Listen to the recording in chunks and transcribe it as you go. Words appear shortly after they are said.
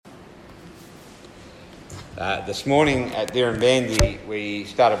This morning at Dirranbandi we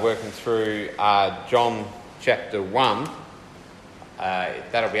started working through John chapter 1.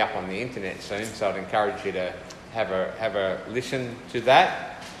 That'll be up on the internet soon, so I'd encourage you to have a listen to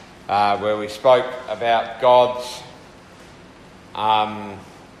that, where we spoke about God's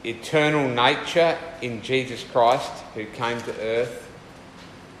eternal nature in Jesus Christ, who came to earth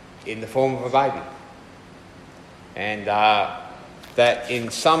in the form of a baby. And that in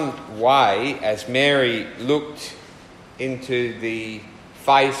some way, as Mary looked into the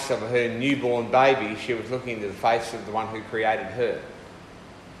face of her newborn baby, she was looking into the face of the one who created her.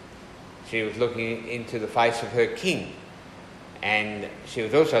 She was looking into the face of her king. And she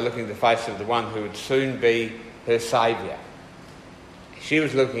was also looking into the face of the one who would soon be her saviour. She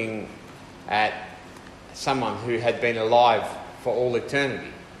was looking at someone who had been alive for all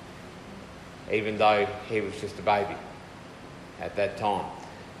eternity, even though he was just a baby at that time.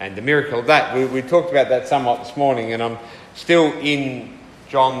 And the miracle of that, we talked about that somewhat this morning, and I'm still in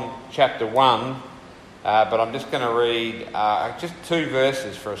John chapter 1, but I'm just going to read just 2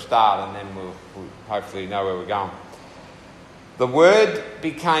 verses for a start, and then we'll hopefully know where we're going. The Word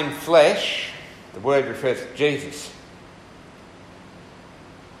became flesh. The Word refers to Jesus.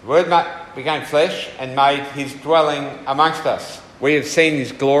 The Word became flesh and made his dwelling amongst us. We have seen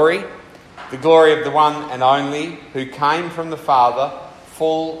his glory, the glory of the one and only who came from the Father,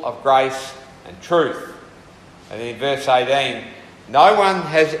 full of grace and truth. And in verse 18, no one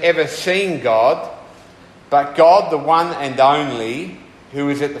has ever seen God, but God, the one and only, who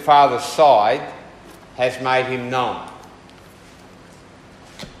is at the Father's side, has made him known.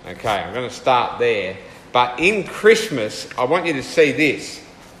 Okay, I'm going to start there. But in Christmas, I want you to see this.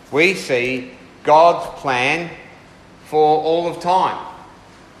 We see God's plan for all of time.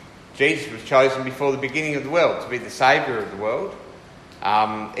 Jesus was chosen before the beginning of the world to be the saviour of the world.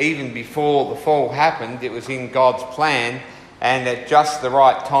 Even before the fall happened, it was in God's plan, and at just the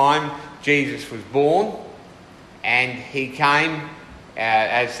right time, Jesus was born, and he came,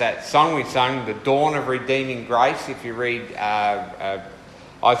 as that song we sung, the dawn of redeeming grace. If you read Isaiah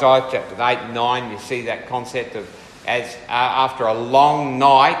chapters 8 and 9, you see that concept of as after a long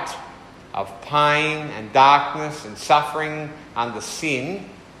night of pain and darkness and suffering under sin,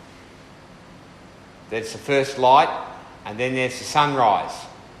 there's the first light, and then there's the sunrise.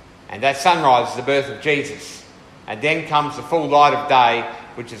 And that sunrise is the birth of Jesus. And then comes the full light of day,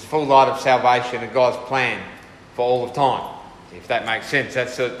 which is the full light of salvation and God's plan for all of time. If that makes sense,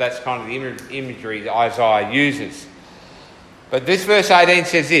 that's kind of the imagery that Isaiah uses. But this verse 18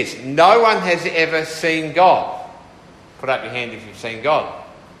 says this: no one has ever seen God. Put up your hand if you've seen God.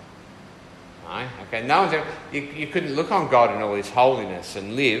 No? Okay, no one's ever... You couldn't look on God in all his holiness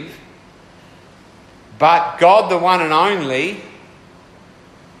and live. But God, the one and only,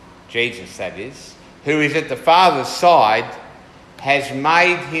 Jesus that is, who is at the Father's side, has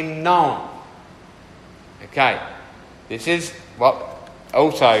made him known. Okay, this is what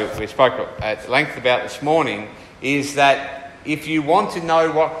also we spoke at length about this morning, is that if you want to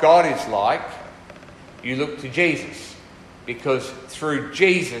know what God is like, you look to Jesus. Because through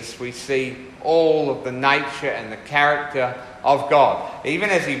Jesus we see all of the nature and the character of God.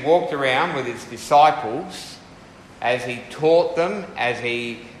 Even as he walked around with his disciples, as he taught them, as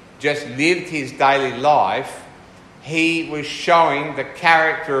he just lived his daily life, he was showing the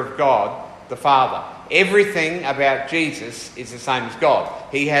character of God, the Father. Everything about Jesus is the same as God.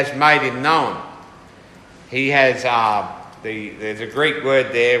 He has made him known. He has, there's a Greek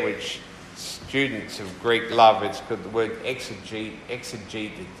word there which students of Greek love. It's called the word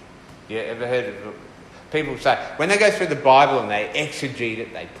exegeted. You ever heard of it? People say, when they go through the Bible and they exegete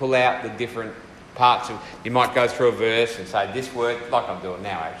it, they pull out the different parts of... You might go through a verse and say, this word, like I'm doing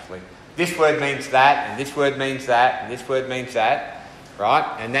now actually, this word means that, and this word means that, and this word means that, right?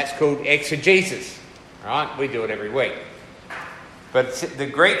 And that's called exegesis, right? We do it every week. But the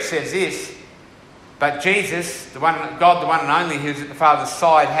Greek says this: but Jesus, the one, God, the one and only, who's at the Father's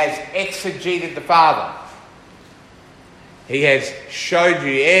side, has exegeted the Father. He has showed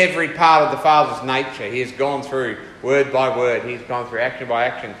you every part of the Father's nature. He has gone through word by word. He's gone through action by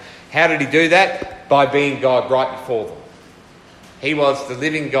action. How did he do that? By being God right before them. He was the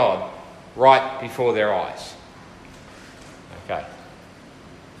living God right before their eyes. Okay.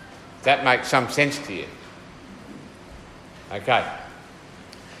 That makes some sense to you. Okay.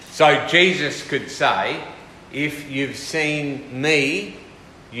 So Jesus could say, if you've seen me,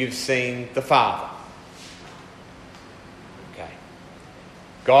 you've seen the Father.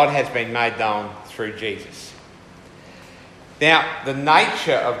 God has been made known through Jesus. Now, the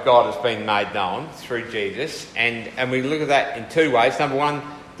nature of God has been made known through Jesus, and we look at that in 2 ways. Number one,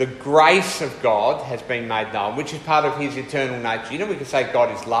 the grace of God has been made known, which is part of his eternal nature. You know, we can say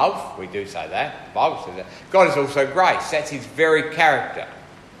God is love. We do say that. The Bible says that. God is also grace. That's his very character.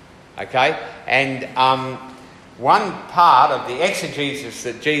 Okay? And one part of the exegesis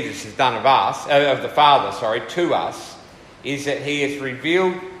that Jesus has done of the Father, to us, is that he has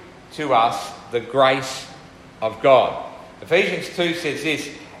revealed to us the grace of God. Ephesians 2 says this,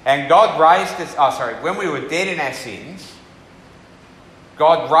 and God raised us, when we were dead in our sins,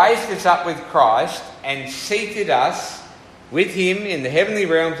 God raised us up with Christ and seated us with him in the heavenly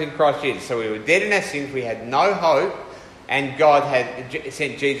realms in Christ Jesus. So we were dead in our sins, we had no hope, and God had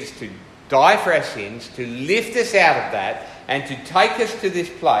sent Jesus to die for our sins, to lift us out of that, and to take us to this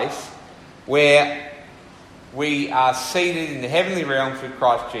place where we are seated in the heavenly realms with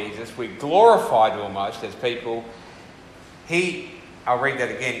Christ Jesus. We're glorified almost as people. I'll read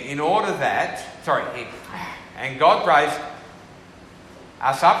that again. And God raised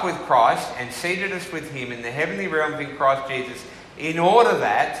us up with Christ and seated us with him in the heavenly realms in Christ Jesus, in order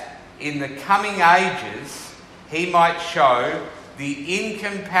that in the coming ages he might show the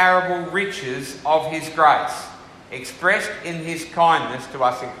incomparable riches of his grace, expressed in his kindness to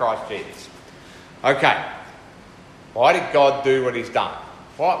us in Christ Jesus. Okay, why did God do what he's done?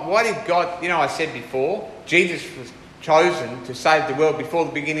 Why did God, I said before, Jesus was chosen to save the world before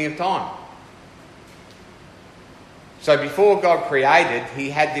the beginning of time. So before God created, he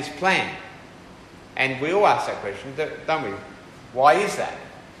had this plan. And we all ask that question, don't we? Why is that?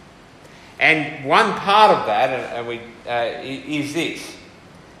 And one part of that is this,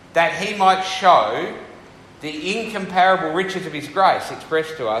 that he might show the incomparable riches of his grace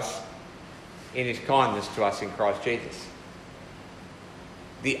expressed to us in his kindness to us in Christ Jesus.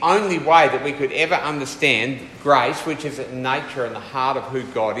 The only way that we could ever understand grace, which is the nature and the heart of who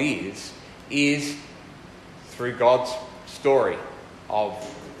God is through God's story of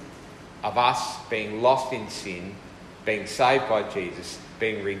us being lost in sin, being saved by Jesus,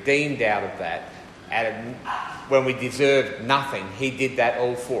 being redeemed out of that. When we deserved nothing, he did that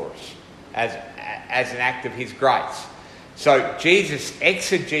all for us as an act of his grace. So Jesus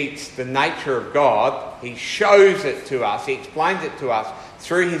exegetes the nature of God. He shows it to us. He explains it to us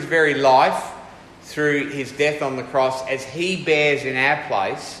through his very life, through his death on the cross, as he bears in our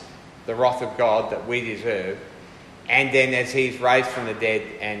place the wrath of God that we deserve. And then as he's raised from the dead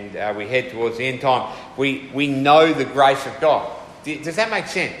and we head towards the end time, we know the grace of God. Does that make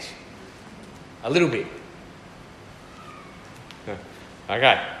sense? A little bit.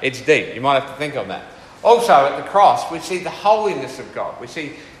 Okay, it's deep. You might have to think on that. Also, at the cross, we see the holiness of God. We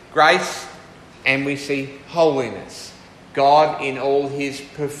see grace and we see holiness. God in all his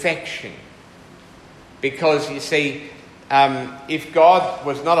perfection. Because, you see, if God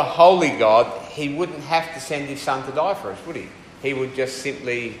was not a holy God, he wouldn't have to send his son to die for us, would he? He would just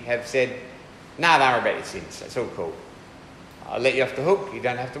simply have said, no, don't worry about your sins. That's all cool. I'll let you off the hook. You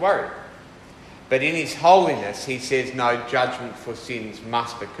don't have to worry. But in his holiness, he says no judgment for sins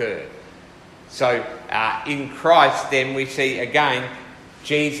must occur. So in Christ, then, we see again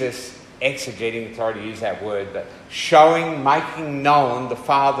Jesus exegeting, sorry to use that word, but showing, making known the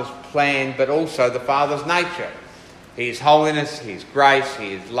Father's plan, but also the Father's nature. He is holiness, he is grace,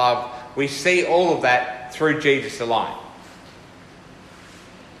 he is love. We see all of that through Jesus alone.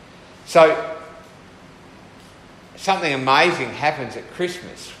 So something amazing happens at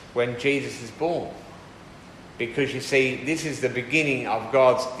Christmas when Jesus is born. Because you see, this is the beginning of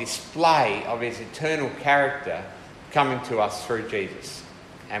God's display of his eternal character coming to us through Jesus.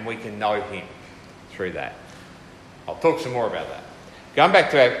 And we can know him through that. I'll talk some more about that. Going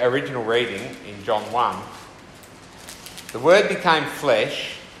back to our original reading in John 1, the Word became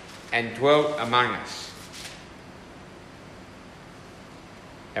flesh and dwelt among us.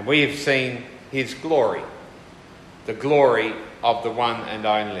 And we have seen his glory, the glory of the one and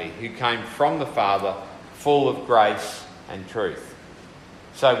only, who came from the Father, full of grace and truth.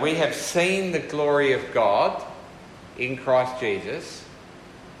 So we have seen the glory of God in Christ Jesus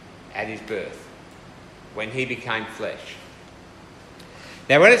at his birth, when he became flesh.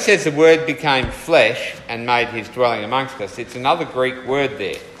 Now when it says the Word became flesh and made his dwelling amongst us, it's another Greek word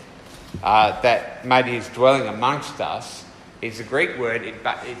there that made his dwelling amongst us. Is a Greek word. It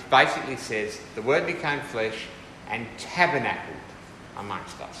basically says the Word became flesh and tabernacled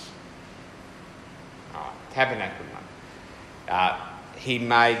amongst us. Tabernacled. He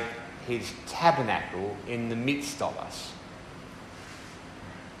made his tabernacle in the midst of us.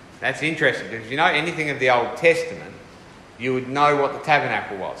 That's interesting, because if you know anything of the Old Testament, you would know what the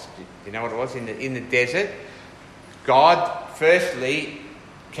tabernacle was. Do you know what it was? In the desert, God firstly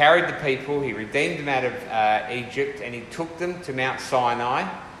carried the people, he redeemed them out of Egypt, and he took them to Mount Sinai,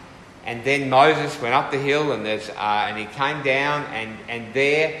 And then Moses went up the hill and he came down and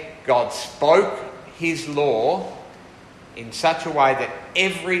there God spoke his law in such a way that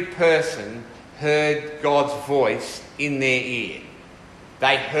every person heard God's voice in their ear.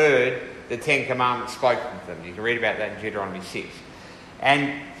 They heard the Ten Commandments spoken to them. You can read about that in Deuteronomy 6.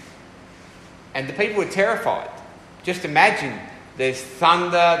 And the people were terrified. Just imagine, there's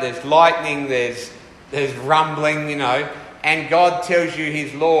thunder, there's lightning, there's rumbling, and God tells you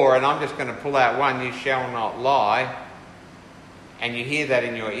his law, and I'm just going to pull out one, you shall not lie, and you hear that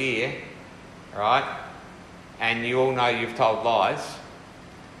in your ear, right? And you all know you've told lies.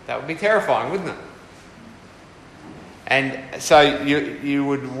 That would be terrifying, wouldn't it? And so you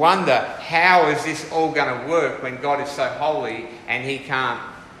would wonder, how is this all going to work when God is so holy and he can't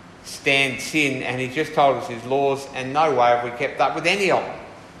stand sin, and he's just told us his laws, and no way have we kept up with any of them.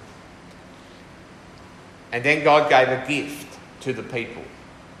 And then God gave a gift to the people.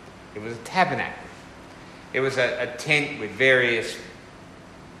 It was a tabernacle. It was a tent with various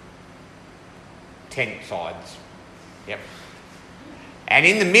tent sides. Yep. And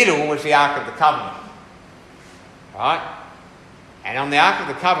in the middle was the Ark of the Covenant. Right? And on the Ark of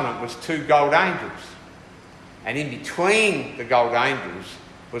the Covenant was 2 gold angels. And in between the gold angels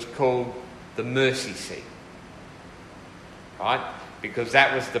was called the mercy seat. Right? Because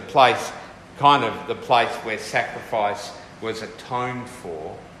that was the place, kind of the place where sacrifice was atoned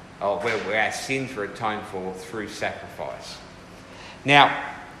for, or where our sins were atoned for through sacrifice.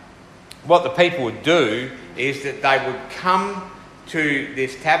 Now, what the people would do is that they would come to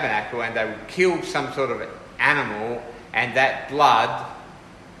this tabernacle and they would kill some sort of animal, and that blood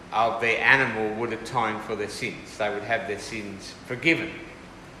of their animal would atone for their sins. They would have their sins forgiven,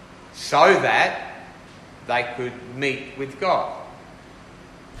 so that they could meet with God.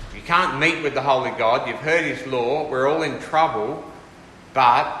 You can't meet with the holy God. You've heard his law. We're all in trouble.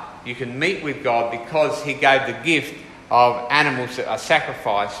 But you can meet with God because he gave the gift of animals that are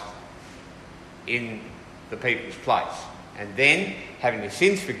sacrificed in the people's place. And then, having your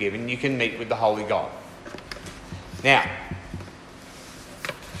sins forgiven, you can meet with the holy God. Now,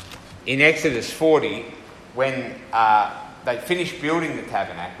 in Exodus 40, when they finished building the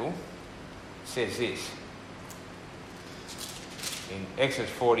tabernacle, it says this. In Exodus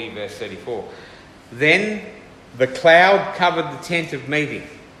 40, verse 34. Then the cloud covered the tent of meeting,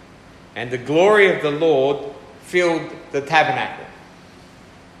 and the glory of the Lord filled the tabernacle.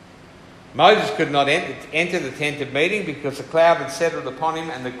 Moses could not enter the tent of meeting because the cloud had settled upon him,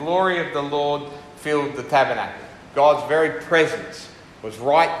 and the glory of the Lord filled the tabernacle. God's very presence was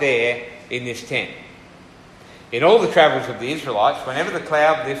right there in this tent. In all the travels of the Israelites, whenever the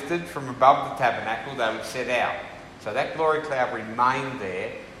cloud lifted from above the tabernacle, they would set out. So that glory cloud remained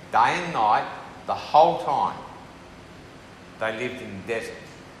there day and night the whole time they lived in the desert.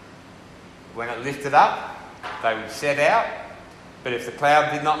 When it lifted up, they would set out, but if the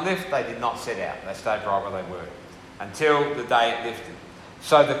cloud did not lift, they did not set out. They stayed right where they were until the day it lifted.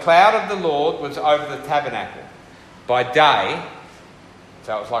 So the cloud of the Lord was over the tabernacle by day,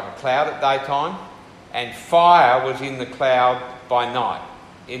 so it was like a cloud at daytime, and fire was in the cloud by night,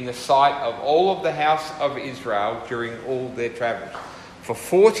 in the sight of all of the house of Israel during all their travels. For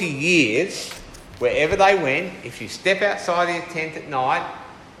 40 years, wherever they went, if you step outside of your tent at night,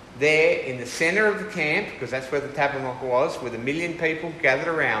 there in the centre of the camp, because that's where the tabernacle was, with 1 million people gathered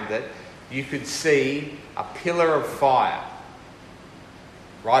around it, you could see a pillar of fire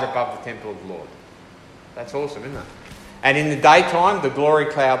right above the temple of the Lord. That's awesome, isn't it? And in the daytime, the glory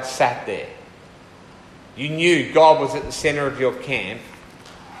cloud sat there. You knew God was at the centre of your camp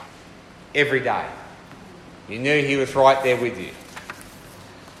every day. You knew he was right there with you.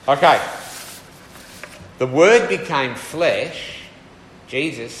 Okay. The Word became flesh.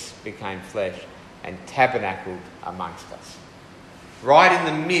 Jesus became flesh and tabernacled amongst us. Right in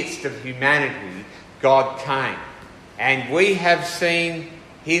the midst of humanity, God came. And we have seen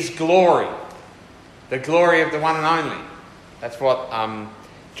his glory. The glory of the one and only. That's what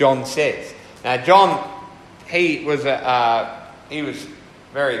John says. Now, John, he was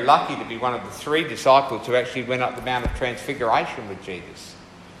very lucky to be one of the 3 disciples who actually went up the Mount of Transfiguration with Jesus.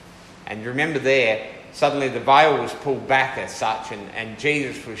 And remember there, suddenly the veil was pulled back as such, and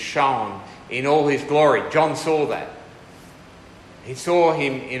Jesus was shown in all his glory. John saw that. He saw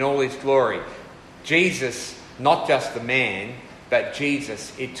him in all his glory. Jesus, not just the man, but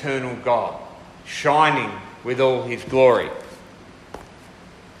Jesus, eternal God, shining with all his glory.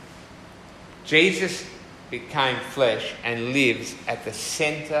 Jesus became flesh and lives at the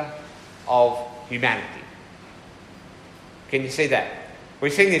centre of humanity. Can you see that?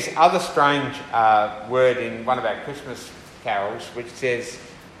 We sing this other strange word in one of our Christmas carols, which says,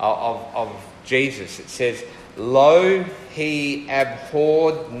 of Jesus. It says, "Lo, he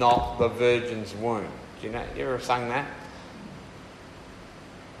abhorred not the virgin's womb." Do you ever sung that?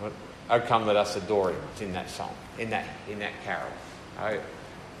 "Oh, come, let us adore him." It's in that song, in that carol. Oh,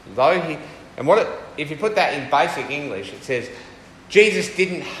 though he, and if you put that in basic English, it says, Jesus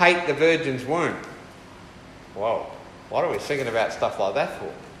didn't hate the virgin's womb. Whoa, what are we singing about stuff like that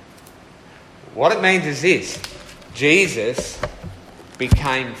for? What it means is this: Jesus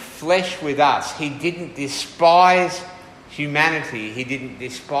became flesh with us. He didn't despise humanity. He didn't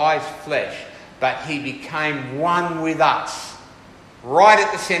despise flesh, but he became one with us, right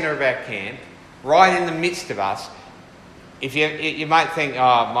at the centre of our camp, right in the midst of us. If you might think,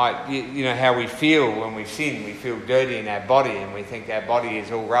 you know how we feel when we sin. We feel dirty in our body and we think our body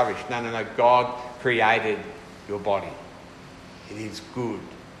is all rubbish. No. God created your body. It is good.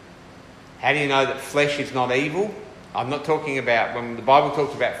 How do you know that flesh is not evil? I'm not talking about, when the Bible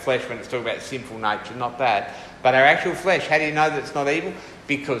talks about flesh, when it's talking about sinful nature, not that. But our actual flesh, how do you know that it's not evil?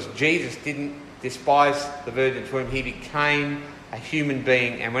 Because Jesus didn't despise the virgin's womb. He became a human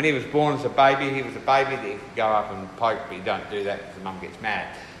being, and when he was born as a baby, he was a baby that you could go up and poke, but you don't do that because the mum gets mad,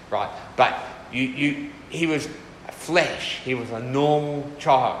 right? But he was flesh. He was a normal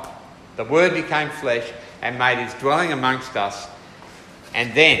child. The Word became flesh and made his dwelling amongst us.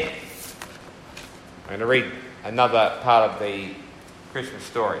 And then, I'm going to read another part of the Christmas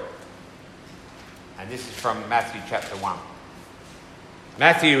story. And this is from Matthew chapter 1.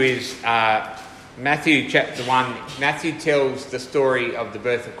 Matthew chapter 1, Matthew tells the story of the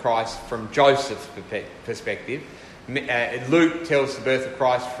birth of Christ from Joseph's perspective. Luke tells the birth of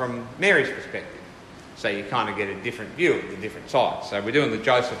Christ from Mary's perspective. So you kind of get a different view of the different sides. So we're doing the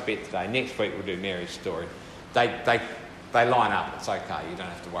Joseph bit today. Next week we'll do Mary's story. They line up. It's okay. You don't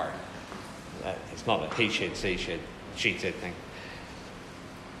have to worry. It's not a he said, she said thing.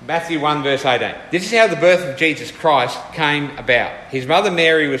 Matthew 1 verse 18. This is how the birth of Jesus Christ came about. His mother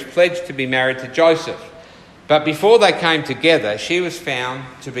Mary was pledged to be married to Joseph. But before they came together, she was found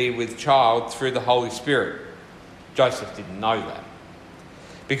to be with child through the Holy Spirit. Joseph didn't know that.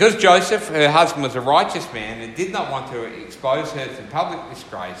 Because Joseph, her husband, was a righteous man and did not want to expose her to public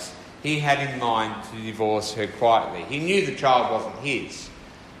disgrace, he had in mind to divorce her quietly. He knew the child wasn't his.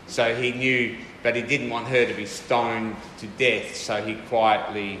 So he knew, but he didn't want her to be stoned to death, so he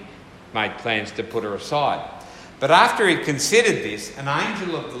quietly made plans to put her aside. But after he considered this, an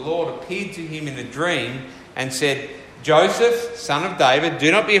angel of the Lord appeared to him in a dream and said, "Joseph, son of David, do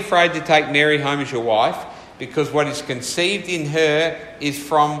not be afraid to take Mary home as your wife, because what is conceived in her is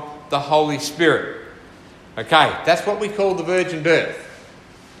from the Holy Spirit." Okay, that's what we call the virgin birth.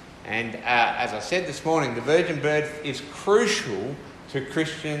 And as I said this morning, the virgin birth is crucial to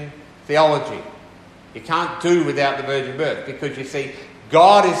Christian theology. You can't do without the virgin birth, because you see,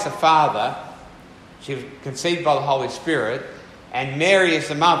 God is the Father, she was conceived by the Holy Spirit, and Mary is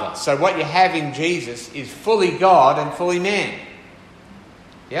the mother. So what you have in Jesus is fully God and fully man.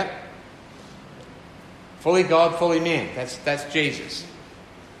 Yep. Fully God, fully man. That's Jesus.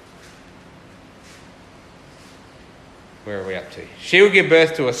 Where are we up to? She will give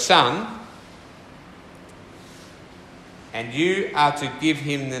birth to a son, and you are to give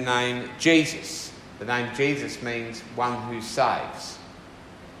him the name Jesus. The name Jesus means one who saves,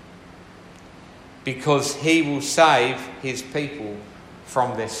 because he will save his people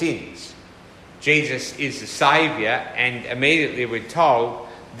from their sins. Jesus is the Saviour, and immediately we're told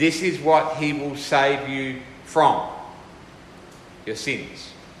this is what he will save you from: your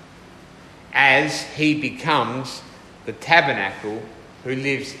sins. As he becomes the tabernacle who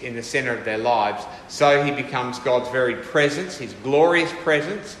lives in the centre of their lives, so he becomes God's very presence, his glorious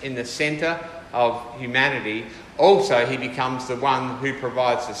presence in the centre of humanity. Also, he becomes the one who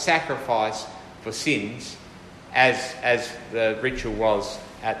provides the sacrifice for sins, as the ritual was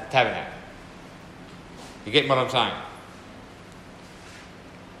at the tabernacle. You get what I'm saying?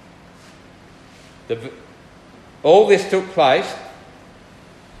 All this took place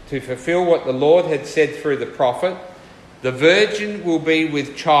to fulfill what the Lord had said through the prophet: "The virgin will be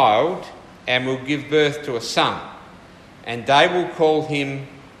with child and will give birth to a son, and they will call him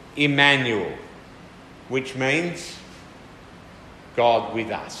Emmanuel," which means God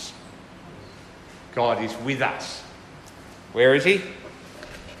with us. God is with us. Where is he?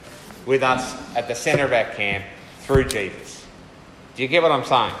 With us at the centre of our camp through Jesus. Do you get what I'm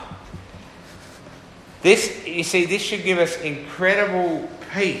saying? This should give us incredible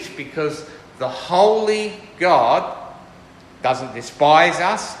peace, because the holy God doesn't despise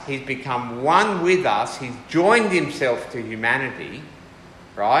us. He's become one with us. He's joined himself to humanity,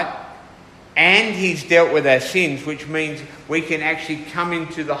 right? and he's dealt with our sins, which means we can actually come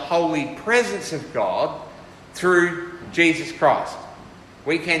into the holy presence of God through Jesus Christ.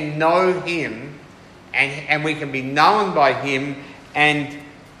 We can know him, and we can be known by him, and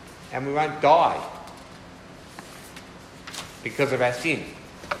we won't die because of our sin.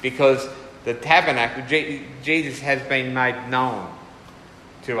 Because the tabernacle, Jesus has been made known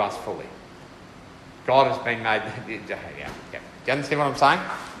to us fully. God has been made... Yeah. Do you understand what I'm saying?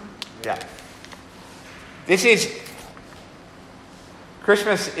 Yeah.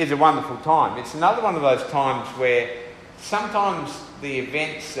 Christmas is a wonderful time. It's another one of those times where sometimes the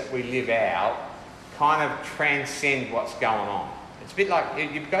events that we live out kind of transcend what's going on. It's a bit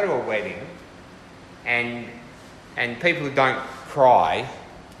like you go to a wedding and people who don't cry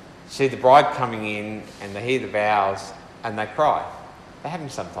see the bride coming in and they hear the vows and they cry. That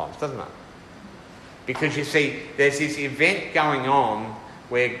happens sometimes, doesn't it? Because you see, there's this event going on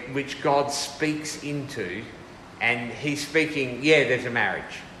which God speaks into, and he's speaking, yeah, there's a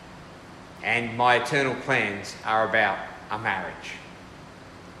marriage. And my eternal plans are about a marriage.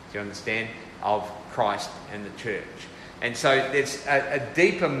 Do you understand? Of Christ and the church. And so there's a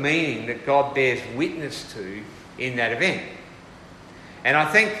deeper meaning that God bears witness to in that event. And I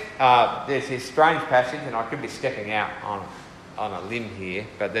think there's this strange passage, and I could be stepping out on a limb here,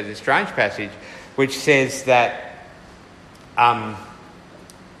 but there's a strange passage which says that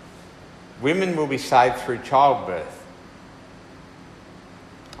women will be saved through childbirth.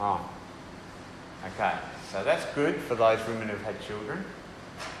 Oh, okay. So that's good for those women who've had children.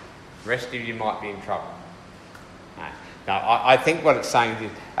 The rest of you might be in trouble. No, I think what it's saying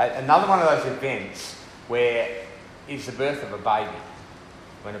is another one of those events where is the birth of a baby.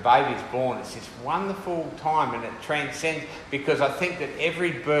 When a baby is born, it's this wonderful time, and it transcends, because I think that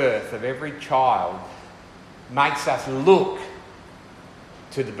every birth of every child makes us look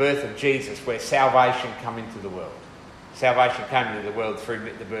to the birth of Jesus, where salvation come into the world. Salvation came into the world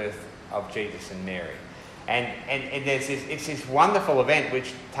through the birth of Jesus and Mary. And there's it's this wonderful event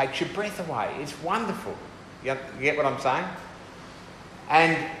which takes your breath away. It's wonderful. You get what I'm saying?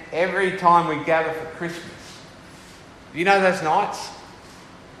 And every time we gather for Christmas, you know those nights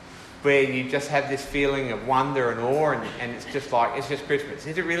where you just have this feeling of wonder and awe, and it's just Christmas.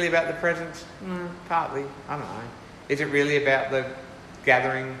 Is it really about the presents? Partly. I don't know. Is it really about the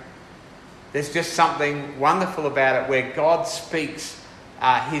gathering? There's just something wonderful about it where God speaks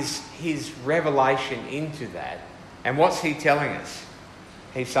his revelation into that. And what's he telling us?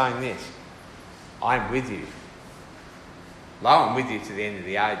 He's saying this: I am with you. Lo, I'm with you to the end of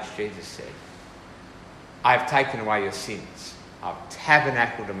the age, Jesus said. I have taken away your sins. I've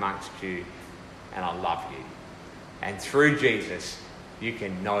tabernacled amongst you, and I love you. And through Jesus, you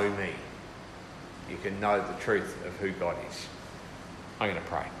can know me. You can know the truth of who God is. I'm going to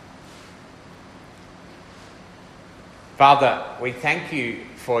pray. Father, we thank you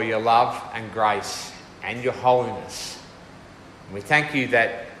for your love and grace and your holiness. We thank you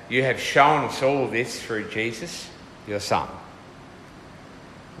that you have shown us all this through Jesus, your Son.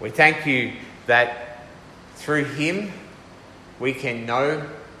 We thank you that through him we can know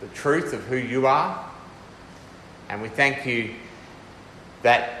the truth of who you are. And we thank you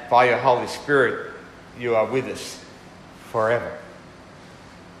that by your Holy Spirit you are with us forever.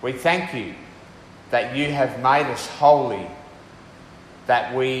 We thank you that you have made us holy,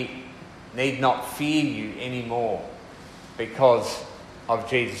 that we need not fear you anymore because of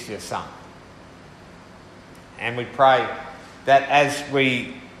Jesus your Son. And we pray that as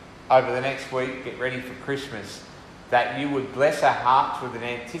we, over the next week, get ready for Christmas, that you would bless our hearts with an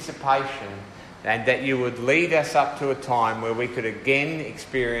anticipation, and that you would lead us up to a time where we could again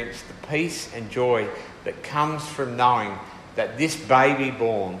experience the peace and joy that comes from knowing that this baby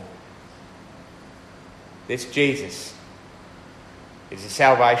born, this Jesus, is the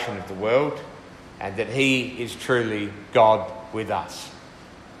salvation of the world, and that he is truly God with us.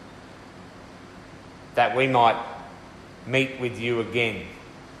 That we might meet with you again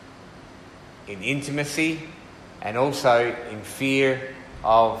in intimacy and also in fear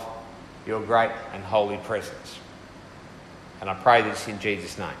of your great and holy presence. And I pray this in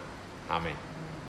Jesus' name. Amen.